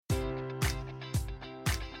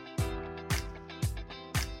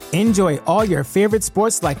Enjoy all your favorite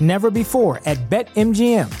sports like never before at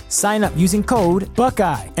BetMGM. Sign up using code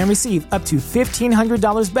Buckeye and receive up to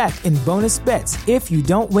 $1,500 back in bonus bets if you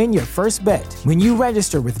don't win your first bet. When you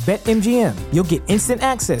register with BetMGM, you'll get instant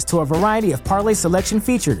access to a variety of parlay selection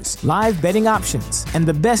features, live betting options, and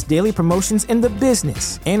the best daily promotions in the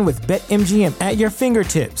business. And with BetMGM at your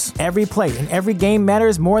fingertips, every play and every game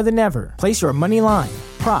matters more than ever. Place your money line,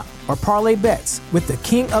 prop, or parlay bets with the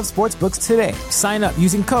king of sportsbooks today. Sign up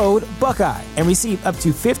using code Buckeye and receive up to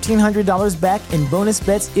 $1,500 back in bonus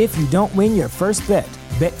bets if you don't win your first bet.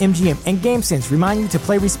 BetMGM and GameSense remind you to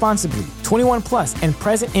play responsibly. 21 plus and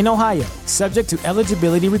present in Ohio, subject to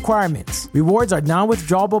eligibility requirements. Rewards are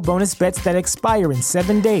non-withdrawable bonus bets that expire in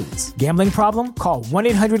 7 days. Gambling problem? Call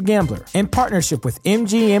 1-800-GAMBLER. In partnership with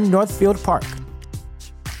MGM Northfield Park.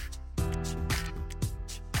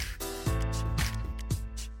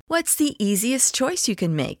 What's the easiest choice you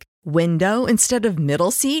can make? Window instead of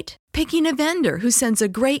middle seat? Picking a vendor who sends a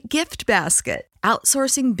great gift basket?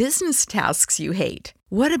 Outsourcing business tasks you hate?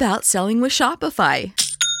 What about selling with Shopify?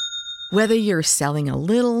 Whether you're selling a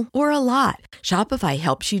little or a lot, Shopify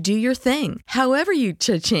helps you do your thing, however you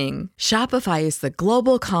cha-ching. Shopify is the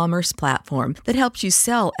global commerce platform that helps you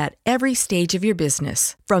sell at every stage of your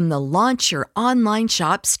business. From the launch your online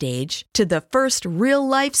shop stage to the first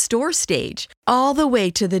real-life store stage, all the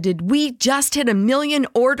way to the did we just hit 1 million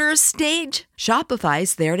orders stage.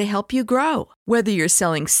 Shopify's there to help you grow. Whether you're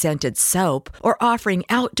selling scented soap or offering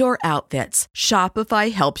outdoor outfits,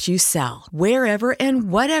 Shopify helps you sell. Wherever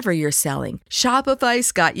and whatever you're selling,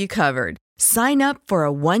 Shopify's got you covered. Sign up for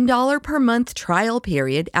a $1 per month trial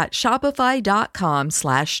period at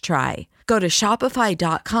shopify.com/try. Go to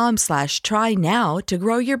shopify.com/try now to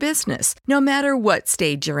grow your business, no matter what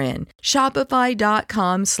stage you're in.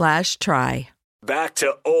 Shopify.com/try. Back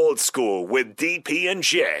to old school with DP and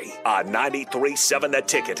J on 93.7 The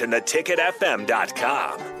Ticket and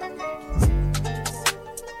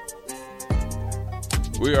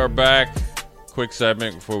theticketfm.com. We are back. Quick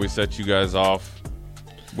segment before we set you guys off.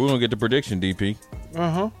 We're going to get the prediction, DP.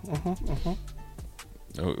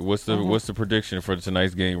 What's the prediction for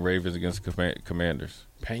tonight's game, Ravens against Commanders?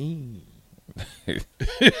 Pain.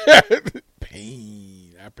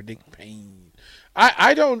 Pain. I predict pain.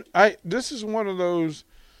 This is one of those,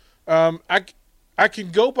 I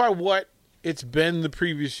can go by what it's been the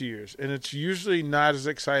previous years, and it's usually not as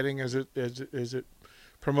exciting as it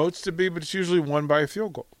promotes to be, but it's usually won by a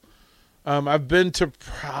field goal. I've been to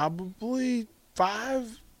probably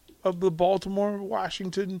 5 of the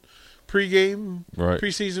Baltimore-Washington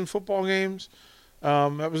preseason football games.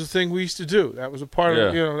 That was a thing we used to do. That was a part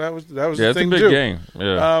of that was the thing to do. It's a big game.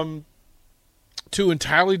 Yeah. 2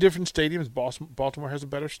 entirely different stadiums. Baltimore has a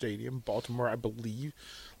better stadium. Baltimore, I believe,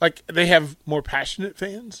 they have more passionate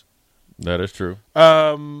fans. That is true.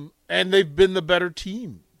 And they've been the better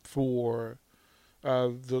team for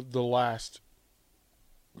the last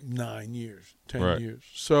 9 years, 10 years.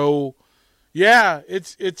 So, yeah,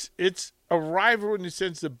 it's a rivalry in the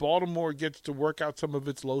sense that Baltimore gets to work out some of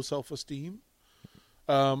its low self-esteem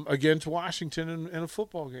against Washington in a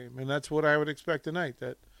football game, and that's what I would expect tonight.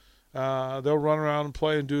 That they'll run around and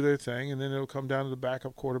play and do their thing, and then it'll come down to the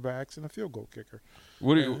backup quarterbacks and a field goal kicker.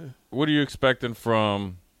 What are you expecting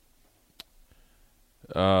from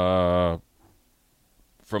Lamar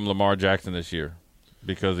Jackson this year?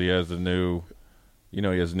 Because he has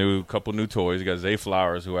couple new toys. He got Zay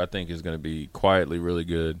Flowers, who I think is going to be quietly really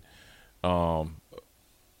good. Odell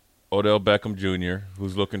Beckham Jr.,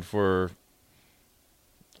 who's looking for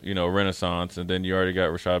renaissance, and then you already got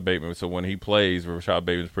Rashad Bateman. So when he plays, Rashad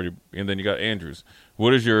Bateman's pretty, and then you got Andrews.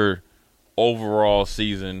 What is your overall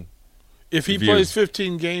season? If he plays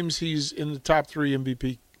 15 games, he's in the top 3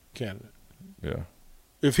 MVP candidate. Yeah.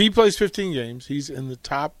 If he plays 15 games, he's in the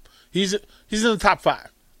top. He's in the top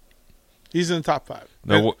 5. He's in the top 5.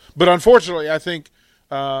 No, but unfortunately, I think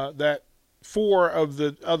that 4 of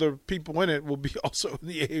the other people in it will be also in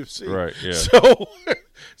the AFC. Right. Yeah. So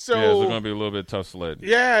it's going to be a little bit tough sledding.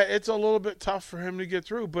 Yeah, it's a little bit tough for him to get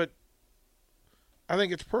through, but I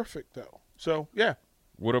think it's perfect though. So yeah.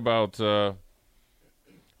 What about on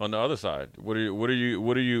the other side? What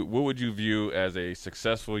would you view as a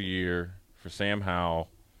successful year for Sam Howell?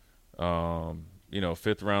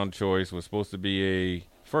 5th round choice, was supposed to be a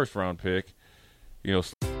first round pick.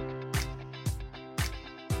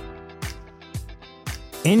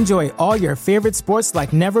 Enjoy all your favorite sports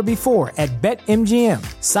like never before at BetMGM.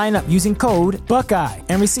 Sign up using code Buckeye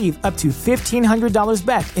and receive up to $1,500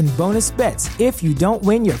 back in bonus bets if you don't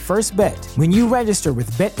win your first bet. When you register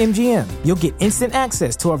with BetMGM, you'll get instant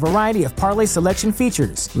access to a variety of parlay selection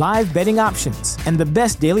features, live betting options, and the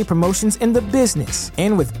best daily promotions in the business.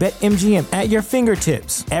 And with BetMGM at your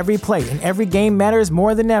fingertips, every play and every game matters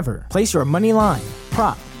more than ever. Place your money line,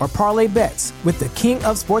 prop, or parlay bets with the king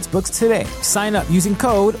of sportsbooks today. Sign up using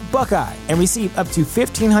code Buckeye and receive up to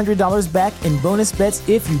 $1,500 back in bonus bets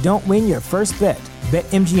if you don't win your first bet.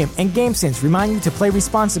 BetMGM and GameSense remind you to play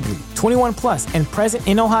responsibly. 21 plus and present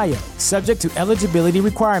in Ohio, subject to eligibility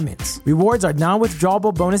requirements. Rewards are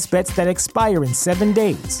non-withdrawable bonus bets that expire in 7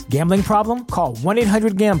 days. Gambling problem? Call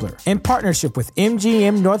 1-800-GAMBLER. In partnership with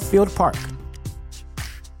MGM Northfield Park.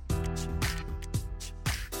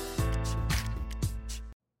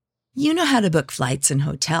 You know how to book flights and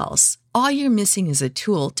hotels. All you're missing is a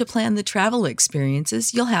tool to plan the travel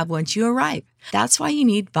experiences you'll have once you arrive. That's why you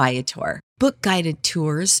need Viator. Book guided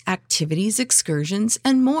tours, activities, excursions,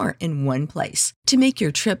 and more in one place to make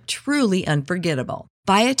your trip truly unforgettable.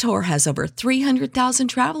 Viator has over 300,000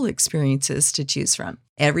 travel experiences to choose from.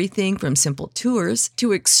 Everything from simple tours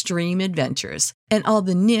to extreme adventures and all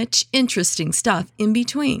the niche, interesting stuff in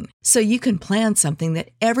between. So you can plan something that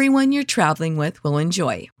everyone you're traveling with will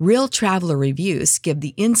enjoy. Real traveler reviews give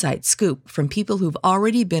the inside scoop from people who've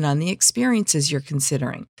already been on the experiences you're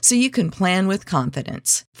considering. So you can plan with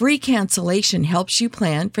confidence. Free cancellation helps you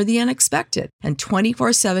plan for the unexpected. And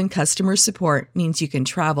 24/7 customer support means you can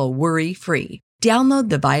travel worry-free. Download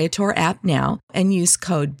the Viator app now and use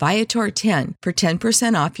code Viator10 for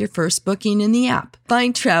 10% off your first booking in the app.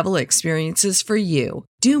 Find travel experiences for you.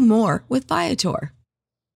 Do more with Viator.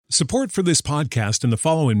 Support for this podcast and the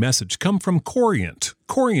following message come from Corient.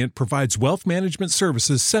 Corient provides wealth management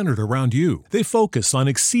services centered around you. They focus on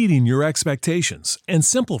exceeding your expectations and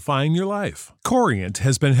simplifying your life. Corient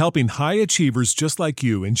has been helping high achievers just like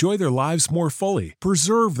you enjoy their lives more fully,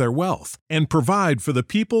 preserve their wealth, and provide for the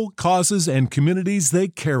people, causes, and communities they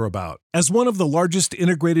care about. As one of the largest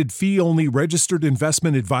integrated fee-only registered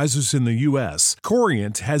investment advisors in the U.S.,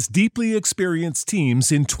 Corient has deeply experienced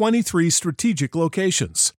teams in 23 strategic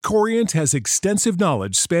locations. Corient has extensive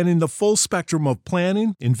knowledge spanning the full spectrum of planning,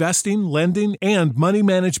 investing, lending, and money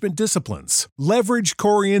management disciplines. Leverage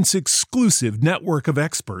Corient's exclusive network of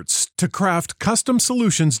experts to craft custom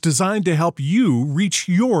solutions designed to help you reach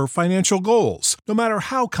your financial goals, no matter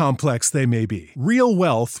how complex they may be. Real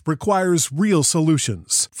wealth requires real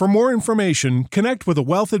solutions. For more information, connect with a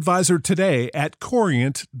wealth advisor today at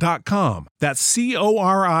Corient.com. That's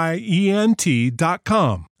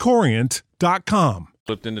Corient.com. Corient.com.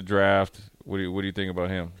 Flipped in the draft. What do you think about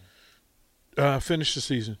him? Finish the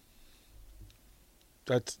season.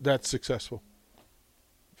 That's successful.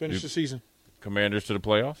 Finish the season. Commanders to the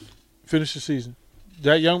playoffs? Finish the season.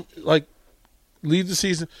 That young, lead the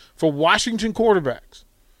season. For Washington quarterbacks,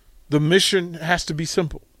 the mission has to be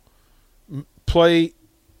simple. Play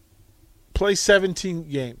 17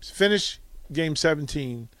 games. Finish game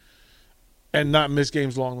 17 and not miss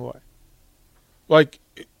games along the way.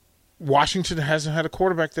 Washington hasn't had a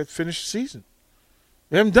quarterback that finished the season.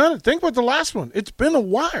 They haven't done it. Think about the last one. It's been a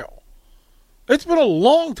while. It's been a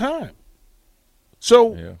long time.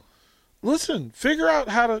 So, Listen, figure out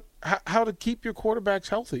how to keep your quarterbacks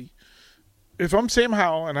healthy. If I'm Sam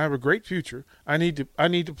Howell and I have a great future, I need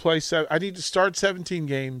to start 17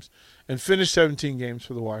 games and finish 17 games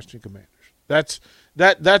for the Washington Commanders. That's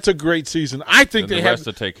a great season. I think and the rest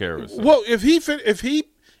to take care of it. Well, if he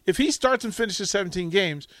starts and finishes 17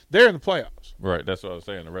 games, they're in the playoffs. Right, that's what I was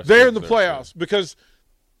saying. They're in the playoffs because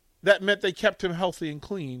that meant they kept him healthy and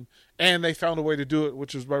clean, and they found a way to do it,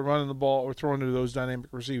 which was by running the ball or throwing to those dynamic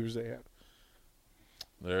receivers they have.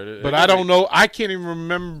 There it is. But I don't know. I can't even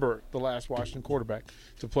remember the last Washington quarterback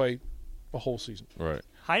to play a whole season. Right.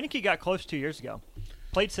 Heineke got close 2 years ago.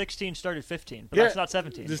 Played 16, started 15, but that's not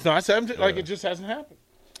 17. It's not 17. It just hasn't happened.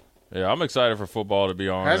 Yeah, I'm excited for football to be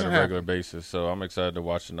on a regular basis, so I'm excited to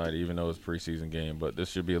watch tonight, even though it's a preseason game. But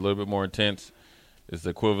this should be a little bit more intense. It's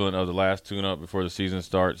the equivalent of the last tune-up before the season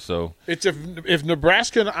starts. So it's if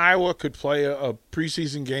Nebraska and Iowa could play a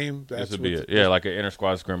preseason game, this would be it. Yeah, like an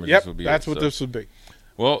inter-squad scrimmage. Yep, this would be that's what this would be.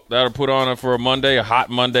 Well, that'll put on for a Monday, a hot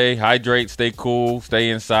Monday. Hydrate, stay cool, stay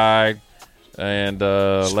inside. And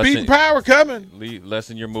speed and power coming.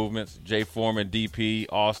 Lessen your movements. Jay Foreman, DP,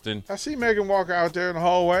 Austin. I see Megan Walker out there in the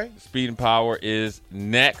hallway. Speed and power is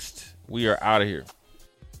next. We are out of here.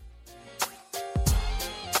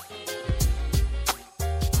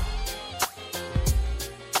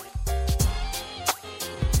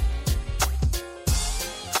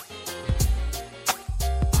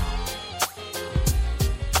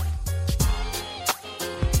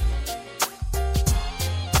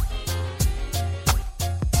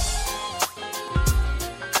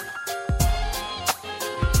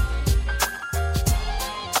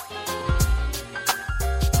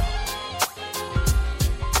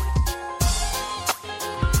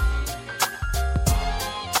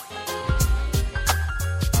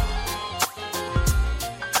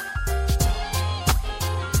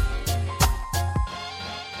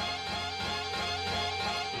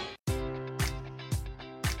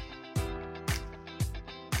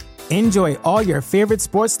 Enjoy all your favorite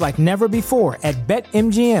sports like never before at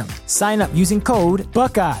BetMGM. Sign up using code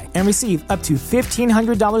Buckeye and receive up to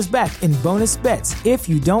 $1,500 back in bonus bets if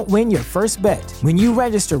you don't win your first bet. When you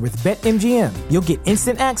register with BetMGM, you'll get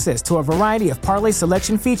instant access to a variety of parlay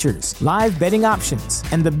selection features, live betting options,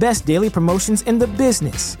 and the best daily promotions in the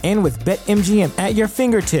business. And with BetMGM at your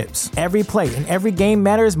fingertips, every play and every game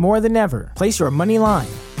matters more than ever. Place your money line,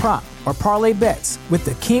 prop, or parlay bets with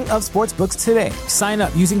the king of sportsbooks today. Sign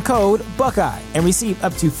up using code Buckeye and receive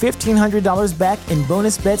up to $1,500 back in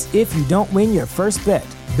bonus bets if you don't win your first bet.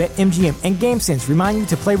 BetMGM and GameSense remind you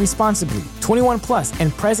to play responsibly. 21 plus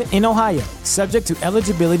and present in Ohio, subject to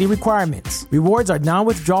eligibility requirements. Rewards are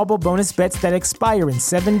non-withdrawable bonus bets that expire in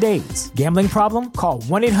 7 days. Gambling problem? Call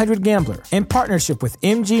 1-800-GAMBLER. In partnership with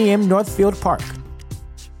MGM Northfield Park.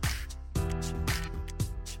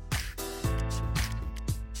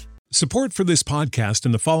 Support for this podcast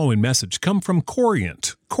and the following message come from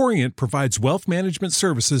Corient. Corient provides wealth management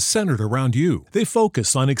services centered around you. They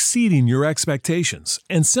focus on exceeding your expectations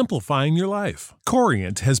and simplifying your life.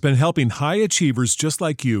 Corient has been helping high achievers just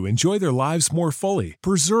like you enjoy their lives more fully,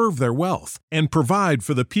 preserve their wealth, and provide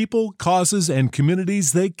for the people, causes, and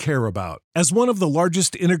communities they care about. As one of the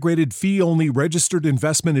largest integrated fee-only registered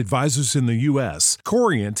investment advisors in the U.S.,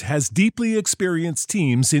 Corient has deeply experienced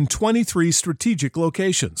teams in 23 strategic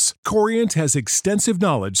locations. Corient has extensive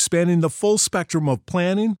knowledge spanning the full spectrum of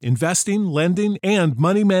planning, investing, lending, and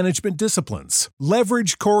money management disciplines.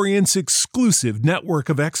 Leverage Corient's exclusive network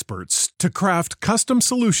of experts to craft custom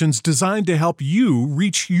solutions designed to help you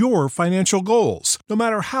reach your financial goals, no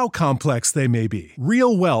matter how complex they may be.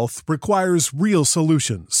 Real wealth requires real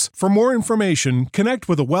solutions. For more information, connect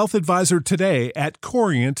with a wealth advisor today at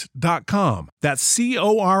Corient.com. That's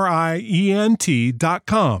Corient.com.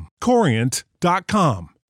 Corient.com.